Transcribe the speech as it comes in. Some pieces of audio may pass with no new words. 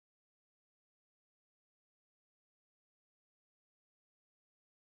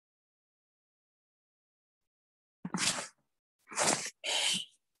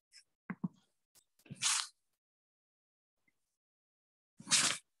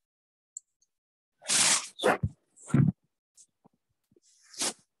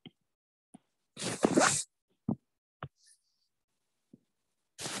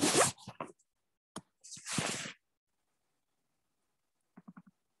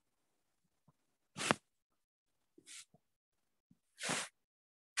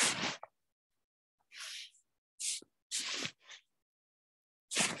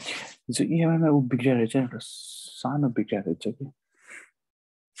जो EMI मा उ बिग्रिया रहेछ नि सानो बिग्रिया रहेछ कि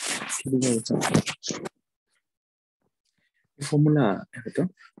बिग्रिया रहेछ फर्मुला हेर त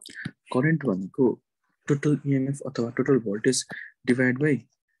करेन्ट भनेको टोटल EMF अथवा total voltage divide by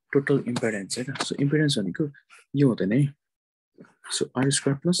total impedance हैन सो इम्पिडेन्स भनेको यो हुँदैन है so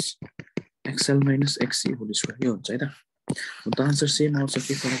R² plus XL minus XC whole square यो हुन्छ है त आन्सर सेम आउँछ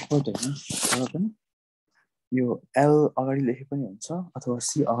के फरक पर्दैन तर पनि यो L अगाडि लेखे पनि हुन्छ अथवा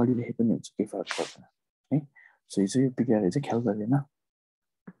C अगाडि लेखे पनि हुन्छ के फरक पर्दैन है सो यो बिग्रिया चाहिँ ख्याल गर्दैन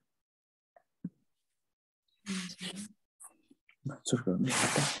सुरु गर्नु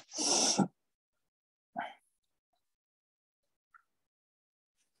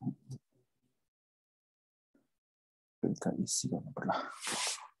बेलुका इसी गर्नु पर्ला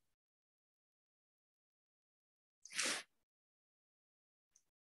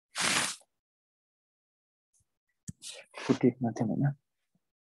फुटेक माथि हैन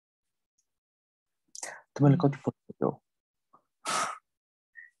तिमीले कति फोटो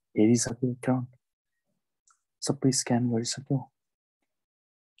हेरिसक्यो एकाउन्ट सबै स्क्यान गरिसक्यो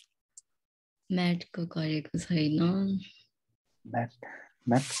म्याथको गरेको छैन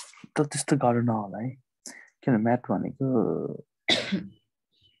म्याथ त त्यस्तो गाह्रो नहोला है किन म्याथ भनेको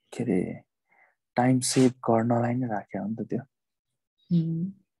के रे टाइम सेभ गर्नलाई नै राख्या हो नि त त्यो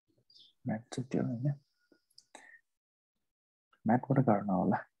म्याथ चाहिँ त्यो हैन म्याथबाट गाह्रो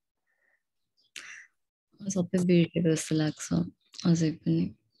नहोला सबै बिर्सेको जस्तो लाग्छ अझै पनि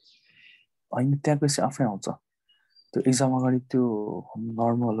हैन त्यहाँ गएपछि आफै आउँछ त्यो एक्जाम अगाडि त्यो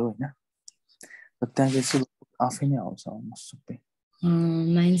नर्मल हो हैन त्यहाँ गएपछि आफै नै आउँछ सबै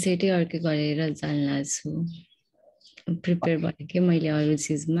माइन्डसेटै अर्कै गरेर जान्ला छु प्रिपेयर भयो कि मैले अरू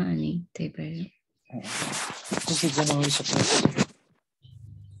चिजमा अनि त्यही भएर त्यसै जनवरी सप्ताह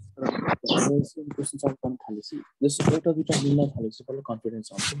क्वेसन सल्भ गर्न थालेपछि जस्तो एउटा दुईटा मिल्न थालेपछि पहिला कन्फिडेन्स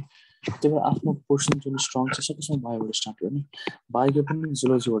आउँछ त्यही भएर आफ्नो पोर्सन जुन स्ट्रङ छ सकेसम्म बायोबाट स्टार्ट गर्ने बायो पनि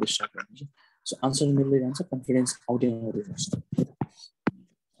जुलोजीबाट स्टार्ट गर्ने सो आन्सर मिल्दै जान्छ कन्फिडेन्स आउँदै जान्छ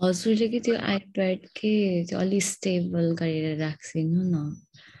हजुरले कि त्यो आइप्याड के त्यो अलि स्टेबल गरेर राख्सिनु न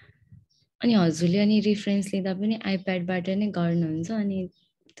अनि हजुरले अनि रेफरेन्स लिँदा पनि आइप्याडबाट नै गर्नुहुन्छ अनि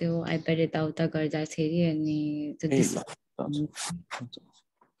त्यो आइप्याड यताउता गर्दाखेरि अनि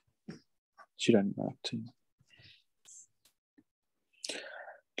So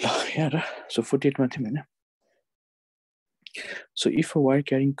 48 मा थियौं हैन So if a wire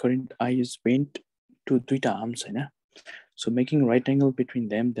carrying current I is bent to दुईटा arms हैन so making right angle between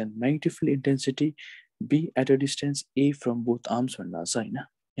them then magnetic field intensity B at a distance A from both arms भन्दा छ हैन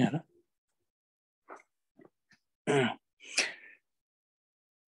यहाँ ल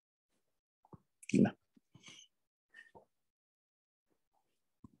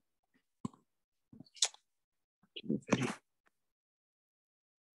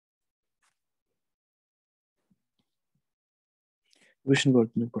क्वेसन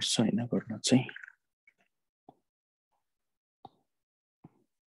गर्नुपर्छ हैन गर्न चाहिँ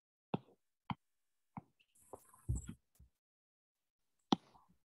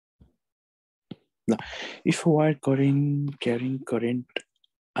if a wire carrying current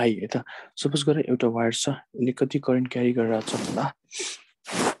I है त सपोज गरे एउटा वायर छ यसले कति करेन्ट क्यारी गरिरहेको छ भन्दा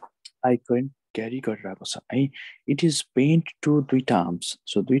I करेन्ट क्यारी गरिरहेको छ है इट इज बेन्ट टु दुईटा आर्म्स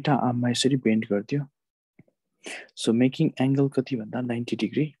सो दुईटा आर्ममा यसरी बेन्ट गर्दियो सो मेकिङ एंगल कति भन्दा 90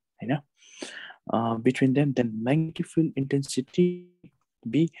 डिग्री हैन between them then magnetic field intensity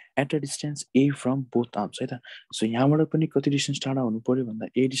be at a distance A from both arms है त सो यहाँबाट पनि कति डिस्टेन्स टाढा हुनु पर्यो भन्दा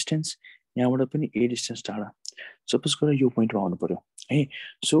ए डिस्टेन्स यहाँबाट पनि ए डिस्टेन्स टाढा सपोज गरे यो पोइन्टमा आउनु पर्यो है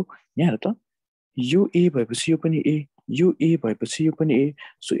सो यहाँ त यो ए भएपछि यो पनि ए यो ए भएपछि यो पनि ए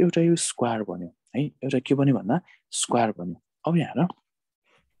सो एउटा यो स्क्वायर बन्यो है एउटा के बन्यो भन्दा स्क्वायर बन्यो अब यहाँ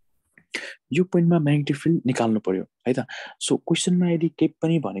यो पोइन्टमा म्याग्नेटिक फिल्ड निकाल्नु पर्यो है त सो क्वेशनमा यदि केही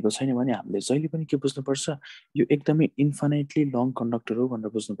पनि भनेको छैन भने हामीले जहिले पनि के बुझ्नुपर्छ यो एकदमै इन्फाइनाइटली लङ कन्डक्टर हो भनेर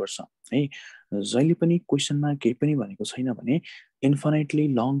बुझ्नुपर्छ है जहिले पनि क्वेशनमा केही पनि भनेको छैन भने इन्फाइनाइटली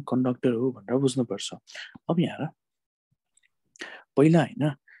लङ कन्डक्टर हो भनेर बुझ्नुपर्छ अब यहाँ पहिला हैन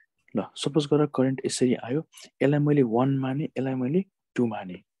ल सपोज गर करेन्ट यसरी आयो यसलाई मैले 1 माने यसलाई मैले 2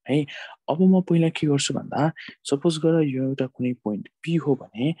 माने है। अब म पहिला के गर्छु भन्दा सपोज गर यो एउटा कुनै पोइन्ट पी हो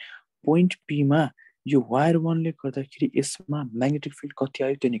भने पोइन्ट पीमा यो वायर 1 ले गर्दाखेरि यसमा म्याग्नेटिक फिल्ड कति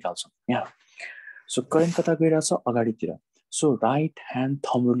आयो त्यो निकाल्छौँ यहाँ। सो करेन्ट कता गइरहेछ अगाडितिर। So right hand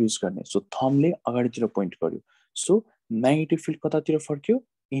thumb rule use गर्ने। सो थम्बले अगाडितिर पोइन्ट गर्यो। सो म्याग्नेटिक फिल्ड कतातिर फर्क्यो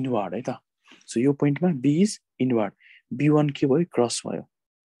इनवार्ड है त। सो यो पोइन्टमा बी इज इनवार्ड, बी1 के भयो क्रस भयो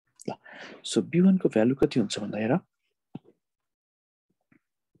ल। सो बी1 को भ्यालु कति हुन्छ भन्दा हेर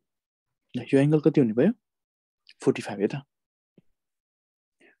यो एंगल कति हुने भयो 45 है त,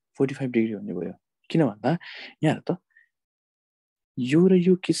 45 डिग्री हुने भयो। किन भन्दा यहाँ त यो र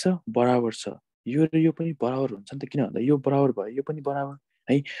यो के छ बराबर छ, यो र यो पनि बराबर हुन्छ नि त। किन भन्दा यो बराबर भयो यो पनि बराबर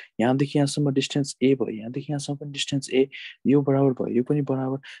है। यहाँदेखि यहाँसम्म डिस्टेन्स ए भयो, यहाँदेखि यहाँसम्म पनि डिस्टेन्स ए, यो बराबर भयो यो पनि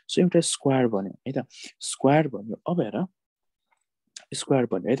बराबर। सो एउटा स्क्वायर बन्यो है त, स्क्वायर बन्यो। अब हेर स्क्वायर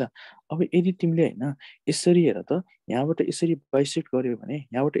बन्यो है त। अब यदि तिमीले हैन यसरी हेर त, यहाँबाट यसरी बाइसेक्ट गर्यो भने,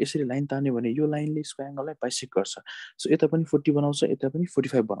 यहाँबाट यसरी लाइन तान्यो भने यो लाइनले यसको एंगललाई बाइसेक्ट गर्छ। सो यता पनि 40 बनाउँछ, यता पनि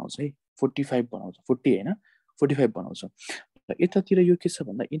 45 बनाउँछ है। 45 बनाउँछ, 40 हैन 45 बनाउँछ। र यतातिर यो के छ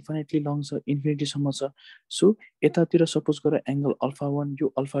भन्दा इन्फिनिटली लङ छ, इन्फिनिटी सम्म छ। सो यतातिर सपोज गर एंगल अल्फा 1 यो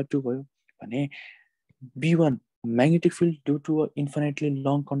अल्फा 2 भयो भने b1 magnetic field due to a infinitely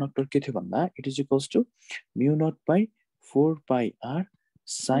long conductor के थियो भन्दा इट इज इक्वल्स टु म्यु not by 4 pie are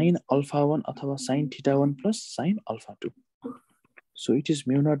sine alpha 1 अथवा sine theta 1 plus sine alpha 2। So it is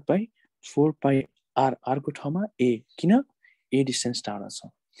म्यु not by 4 pie are, are को ठाउँमा ए, किन ए distance टाढा छ।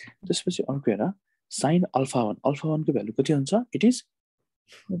 त्यसपछि अर्को हेर साइन अल्फा 1, अल्फा 1 को भ्यालु कति हुन्छ इट इज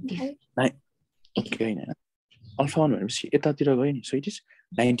 45 ओके हैन अल्फा 1 भनेपछि यतातिर गयो नि। सो इट इज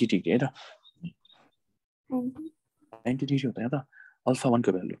 90 डिग्री है त, 90 डिग्री हुँदैन त अल्फा 1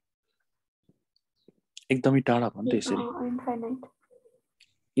 को भ्यालु एकदमै टाढा भयो नि त। यसरी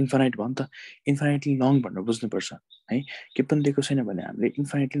इन्फाइनाइट भयो नि त, इन्फाइनाइटली लङ भनेर बुझ्नुपर्छ है। के पनि दिएको छैन भने हामीले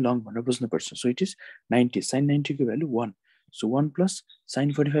इन्फाइनाइटली लङ भनेर बुझ्नुपर्छ। सो इट इज 90, साइन 90 को भ्यालु 1। सो 1 प्लस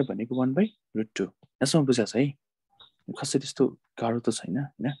साइन 45 भनेको 1/√2। यसमा बुझाछ है, खासै त्यस्तो गाह्रो त छैन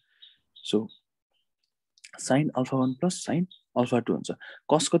हैन। So sine alpha 1 plus sine alpha 2 हुन्छ।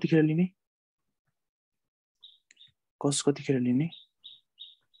 कस कतिखेर लिने, कस कतिखेर लिने,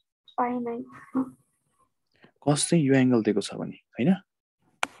 कस चाहिँ यो एंगल दिएको छ भने हैन।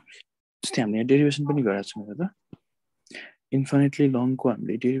 जस्तै हामीले यहाँ डेरिभेसन पनि गरेका छौँ हेर त, इन्फिनिटली लङ को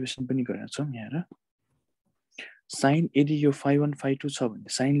हामीले डेरिभेसन पनि गरेका छौँ यहाँ हेर। साइन यदि यो phi1 phi2 छ भने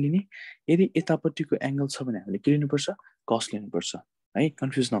साइन लिने, यदि यतापट्टिको एंगल छ भने हामीले के लिनुपर्छ कस लिनुपर्छ है।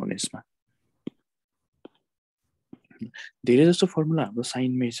 कन्फ्युज नहुने यसमा, धेरै जस्तो फर्मुला हाम्रो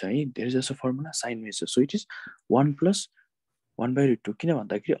साइनमै छ है, धेरै जस्तो फर्मुला साइनमै छ। So it is 1 plus 1/√2। किन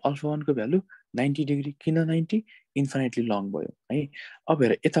भन्दाखेरि अल्फा 1 को भ्यालु 90 डिग्री, किन 90 इन्फिनिटली लङ भयो है। अब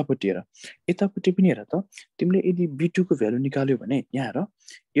हेर यतापट्टि हेर, यतापट्टि पनि हेर त, तिमीले यदि b2 को भ्यालु निकाल्यो भने यहाँ हेर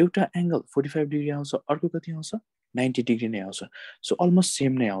एउटा एंगल 45 डिग्री आउँछ, अर्को कति आउँछ 90 डिग्री नै आउँछ। सो अलमोस्ट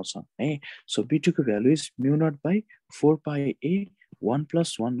सेम नै आउँछ है। सो b2 को भ्यालु इज म्यु not by 4 pie a 1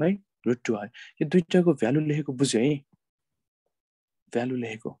 plus 1/√2 आयो। यो दुईटाको भ्यालु लेखेको बुझ्यो है, भ्यालु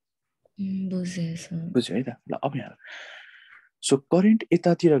लेखेको बुझ्यो है त ल। अब यहाँ सो करेन्ट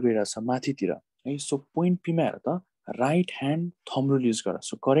यतातिर गइरहेछ माथितिर है। सो पोइन्ट पीमा हेर त right hand thumb rule use गर।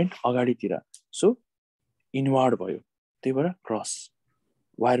 सो करेन्ट अगाडितिर, सो इनवार्ड भयो, त्यही भएर क्रस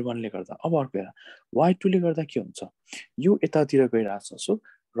वायर 1 ले गर्दा। अब अर्को हेर वायर 2 ले गर्दा के हुन्छ, यो यतातिर गइरहेछ। So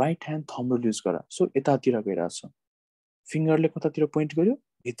right hand thumb rule use गर। सो यतातिर गइरहेछ, फिंगरले कतातिर पोइन्ट गर्यो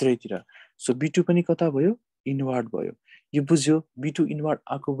भित्रैतिर। सो b2 पनि कता भयो इनवार्ड भयो। यो बुझ्यो, b2 इनवार्ड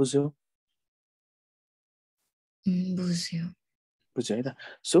आको बुझ्यो, बुझ्यो है त।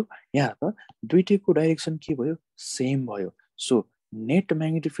 सो यहाँ त दुईटैको डाइरेक्सन के भयो सेम भयो। सो नेट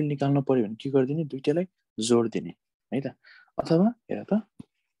म्याग्नेटिक फिल्ड निकाल्न पर्यो भने के गरिदिने, दुईटैलाई जोड दिने है त। अथवा हेर त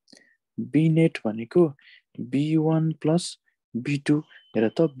बी नेट भनेको b1 प्लस b2, हेर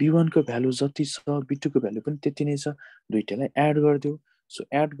त b1 को भ्यालु जति छ b2 को भ्यालु पनि त्यति नै छ, दुईटैलाई एड गरिदेऊ। सो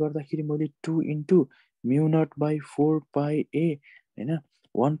एड गर्दाखेरि मैले 2 इन्टु म्यु नट बाइ 4 पाई a हैन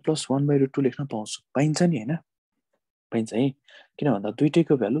 1 प्लस 1/√2 लेख्न पाउँछु। पाइन्छ नि हैन, पाइन्छ है। किन भन्दा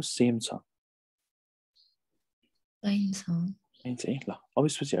दुईटैको भ्यालु सेम छ, पाइन्छ है ल। अब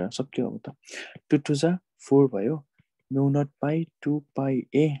यसपछि हेर सक्यो। अब त 2 2 जा 4 भयो, म्यु not by 2 pie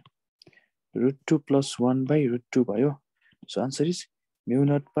a √2 plus 1/√2 भयो। सो आन्सर इज म्यु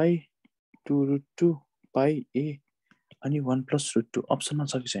नट बाइ 2√2 पाई a अनि 1 प्लस √2। अप्सनमा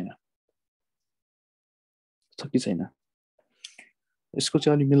छ कि छैन, छ कि छैन, यसको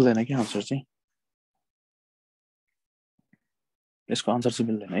चाहिँ अलि मिल्दैन कि आन्सर चाहिँ, यसको आन्सर चाहिँ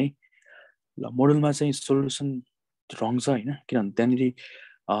मिल्दैन है ल। मोडलमा चाहिँ सोलुसन रङ छ हैन, किनभने त्यहाँनिर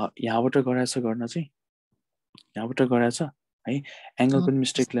यहाँबाट गराएछ गर्न चाहिँ, यहाँबाट गराएछ है एंगल पनि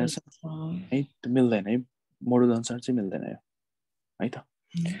मिस्टेक ल्याछ है त्यो मिल्दैन है मोडुल अनुसार चाहिँ मिल्दैन यो है त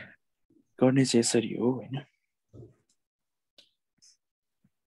गर्ने चाहिँ यसरी हो हैन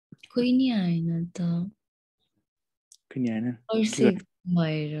कोही नि आएन त किन आएन पर्सि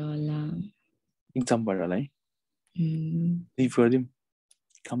भएर होला एक्जामबाट होला है लिभ गरिदिउँ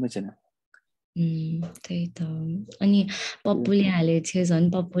कमै छैन त्यही त अनि पप्पुले हालेको थियो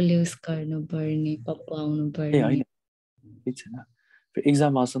झन् पप्पुले उस गर्नुपर्ने पप्पु आउनु पर्ने होइन केही छैन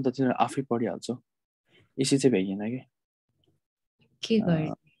एक्जाम आउँछ नि त तिनीहरू आफै पढिहाल्छ यसै चाहिँ भ्याइएन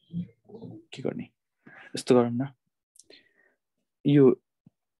के गर्ने यस्तो गरौँ न यो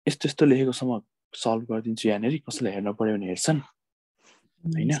यस्तो यस्तो लेखेकोसम्म सल्भ गरिदिन्छु यहाँनिर कसैलाई हेर्न पर्यो भने हेर्छन्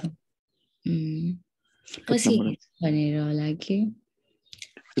होइन पछि भनेर होला कि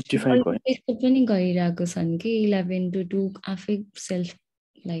 55 भयो त्यस्तो पनि गरिरहेको छन् कि 11 to 2 आफै सेल्फ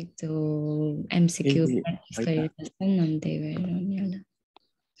लाइक त्यो एमसिक्यू प्र्याक्टिस गरिरहेको छन् अनि त्यही भएर नि होला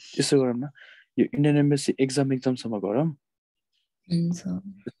त्यसो गरौँ न यो इन्डियन एम्बेसी एक्जामसम्म गरौँ हुन्छ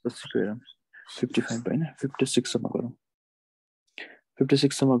त्यसपछि गरौँ 55 होइन 56 सम्म गरौँ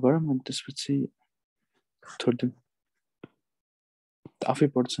 56 सम्म गरौँ अनि त्यसपछि छोडिदिउँ आफै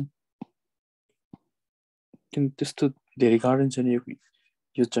पढ्छन् किन त्यस्तो धेरै गाह्रो छैन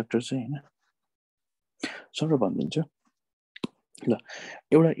यो च्याप्टर चाहिँ होइन सर भनिदिन्छु ल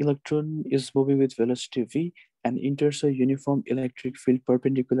एउटा electron is moving with velocity v and enters a uniform electric field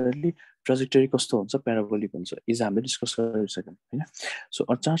perpendicularly trajectory कस्तो हुन्छ प्याराबोलिक हुन्छ इज हामीले डिस्कस गरिसक्यौँ हैन so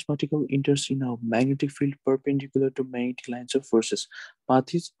a charged particle enters in a magnetic field perpendicular to magnetic lines of forces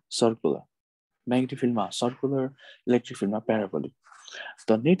path is circular magnetic field मा circular electric field मा parabolic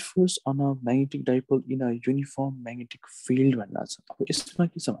the net force on a magnetic dipole in a uniform magnetic field भन्दा छ अब यसमा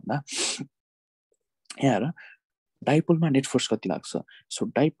के छ भन्दा यहाँ हेर डाइपोलमा नेट फोर्स कति लाग्छ सो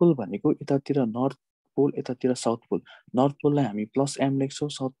डाइपोल भनेको यतातिर नर्थ पोल यतातिर साउथ पोल नर्थ पोललाई हामी प्लस एम लेख्छौँ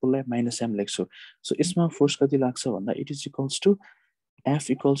साउथ पोललाई माइनस एम लेख्छौँ सो यसमा फोर्स कति लाग्छ भन्दा it is equals to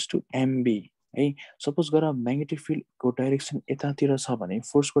F equals to MB है सपोज गर म्याग्नेटिक फिल्डको डाइरेक्सन यतातिर छ भने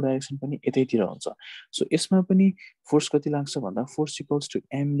फोर्सको डाइरेक्सन पनि यतैतिर हुन्छ सो यसमा पनि फोर्स कति लाग्छ भन्दा फोर्स इक्वल्स टु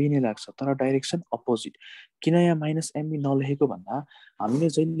एमबी नै लाग्छ तर डाइरेक्सन अपोजिट किन यहाँ माइनस एमबी नलेखेको भन्दा हामीले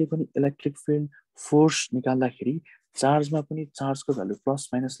जहिले पनि इलेक्ट्रिक फिल्ड फोर्स निकाल्दाखेरि चार्जमा पनि चार्जको भ्यालु प्लस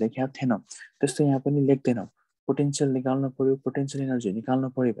माइनस लेखेका थिएनौँ त्यस्तै यहाँ पनि लेख्दैनौँ पोटेन्सियल निकाल्नु पर्यो पोटेन्सियल एनर्जी निकाल्नु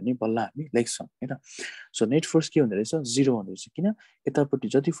पर्यो भने बल्ल हामी लेख्छौँ हैन सो नेट फोर्स के हुँदो रहेछ 0 हुँदो रहेछ किन यतापट्टि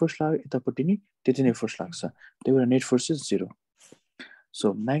जति फोर्स लाग्यो यतापट्टि नि त्यति नै फोर्स लाग्छ त्यही भएर net force is 0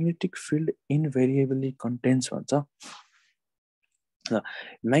 so magnetic field इनभेरिएबली contents भन्छ र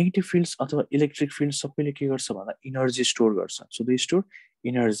म्याग्नेटिक फिल्ड्स अथवा इलेक्ट्रिक फिल्ड सबैले के गर्छ भन्दा इनर्जी स्टोर गर्छ सो दे स्टोर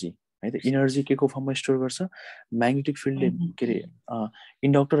इनर्जी है त इनर्जी के को फर्ममा स्टोर गर्छ म्याग्नेटिक फिल्डले के अरे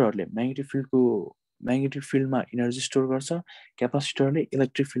इन्डक्टरहरूले म्याग्नेटिक फिल्डमा इनर्जी स्टोर गर्छ क्यापासिटरले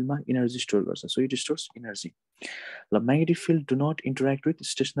इलेक्ट्रिक फिल्डमा इनर्जी स्टोर गर्छ सो इट स्टोर्स इनर्जी ल magnetic field do not interact with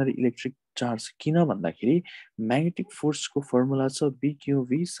stationery electric charge किन भन्दाखेरि म्याग्नेटिक फोर्सको फर्मुला छ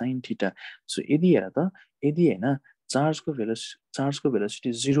बिक्युभी साइन थीटा सो यदि हेर त यदि हैन चार्जको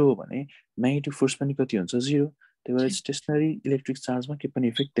भेलोसिटी 0 हो भने म्याग्नेटिक फोर्स पनि कति हुन्छ 0 त्यही भएर स्टेसनरी इलेक्ट्रिक चार्जमा के पनि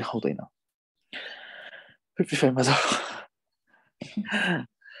इफेक्ट देखाउँदैन 55 मा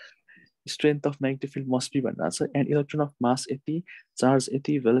strength of magnetic field must be भन्नु छ and electron of mass यति चार्ज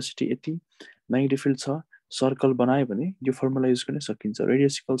यति भेलोसिटी यति magnetic field छ सर्कल बनायो भने यो फर्मुला युज गर्न सकिन्छ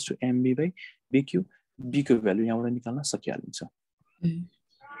radius equals to mb by bq b को भ्यालु यहाँबाट निकाल्न सकिहालिन्छ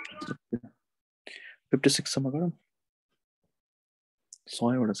 56 सम्म गरौँ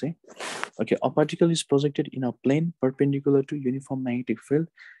 100 वटा चाहिँ okay a particle is projected in a plane perpendicular to uniform magnetic field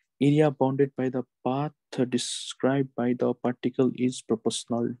area bounded by the path described by the particle is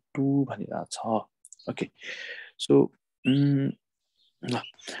proportional to भनेर छ okay so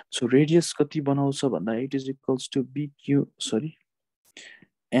so radius कति बनाउँछ भन्दा it is equals to bq sorry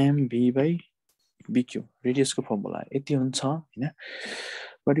mb by bq radius को formula यति हुन्छ हैन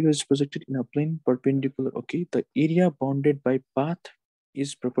particle is projected in a plane perpendicular okay the area bounded by path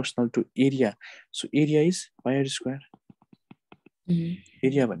is proportional to area so area is pi r square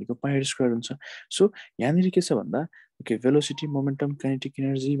area भनेको पाई r square हुन्छ so यहाँनिर के छ भन्दा okay velocity momentum kinetic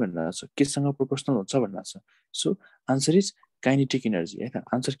energy भनेर छ केसँग proportional हुन्छ भनेर छ so answer is kinetic energy हैन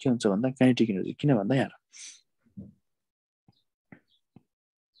आन्सर के हुन्छ भन्दा काइनेटिक एनर्जी किन भन्दा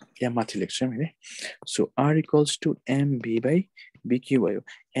यहाँ माथि लेख्छौँ हैन so r equals to mb by bq भयो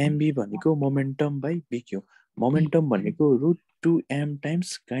mb भनेको मोमेन्टम बाइ bq मोमेन्टम भनेको √2m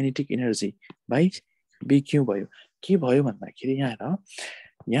times kinetic energy by bq भयो के भयो भन्दाखेरि यहाँ हेर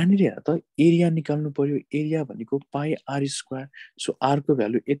यहाँनिर हेर त एरिया निकाल्नु पर्यो एरिया भनेको पाई आर स्क्वायर सो आर को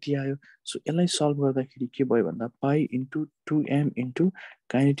भ्यालु यति आयो सो यसलाई सल्भ गर्दाखेरि के भयो भन्दा पाई into 2m into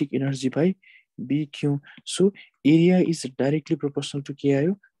kinetic energy by BQ so area is directly proportional to के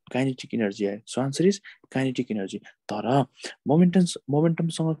आयो काइनेटिक एनर्जी आयो so answer is kinetic energy तर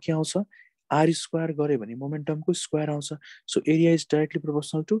मोमेन्टमसँग के आउँछ आर स्क्वायर गरे भने मोमेन्टमको स्क्वायर आउँछ so area is directly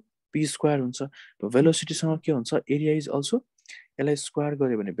proportional to p square हुन्छ भेलोसिटीसँग के हुन्छ एरिया इज अल्सो यसलाई स्क्वायर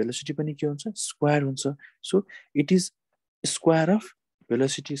गरे भने भेलोसिटी पनि के हुन्छ स्क्वायर हुन्छ so it is square of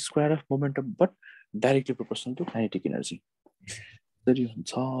velocity square of momentum but directly proportional to kinetic energy त्यसरी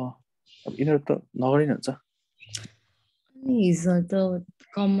हुन्छ अब यिनीहरू त नगरी नै हुन्छ अनि हिजो त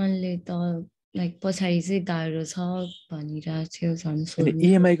कमलले त लाइक पछाडि चाहिँ गाह्रो छ भनिरहेको थियो झन् सोध्नु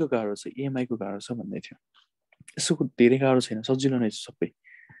EMI को गाह्रो छ EMI को गाह्रो छ भन्दै थियो यसो धेरै गाह्रो छैन सजिलो नै छ सबै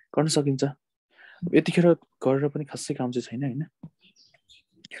गर्न सकिन्छ यतिखेर गरेर पनि खासै काम चाहिँ छैन हैन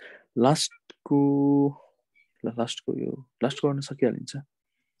लास्टको यो लास्ट गर्न सकिहालिन्छ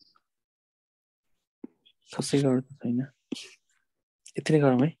खासै गाह्रो त छैन यति नै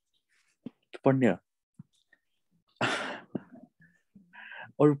गरौँ है पढ्ने हो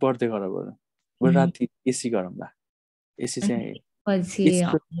अरू पढ्दै गर बरु राति एसी गरौँला एसी चाहिँ पछि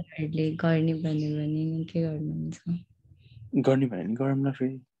अरूहरूले गर्ने भन्यो भने के गर्नुहुन्छ गर्ने भने नि गरौँला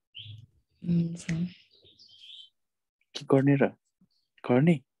फेरि हुन्छ के गर्ने र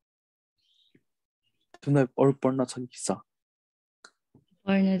गर्ने तिमीलाई अरू पढ्न छ कि छ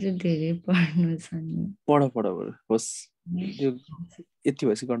पढ्न चाहिँ धेरै पढ्नु छ नि पढ बरु होस् यो यति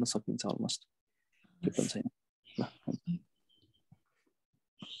भएपछि गर्न सकिन्छ अलमोस्ट के पनि छैन ल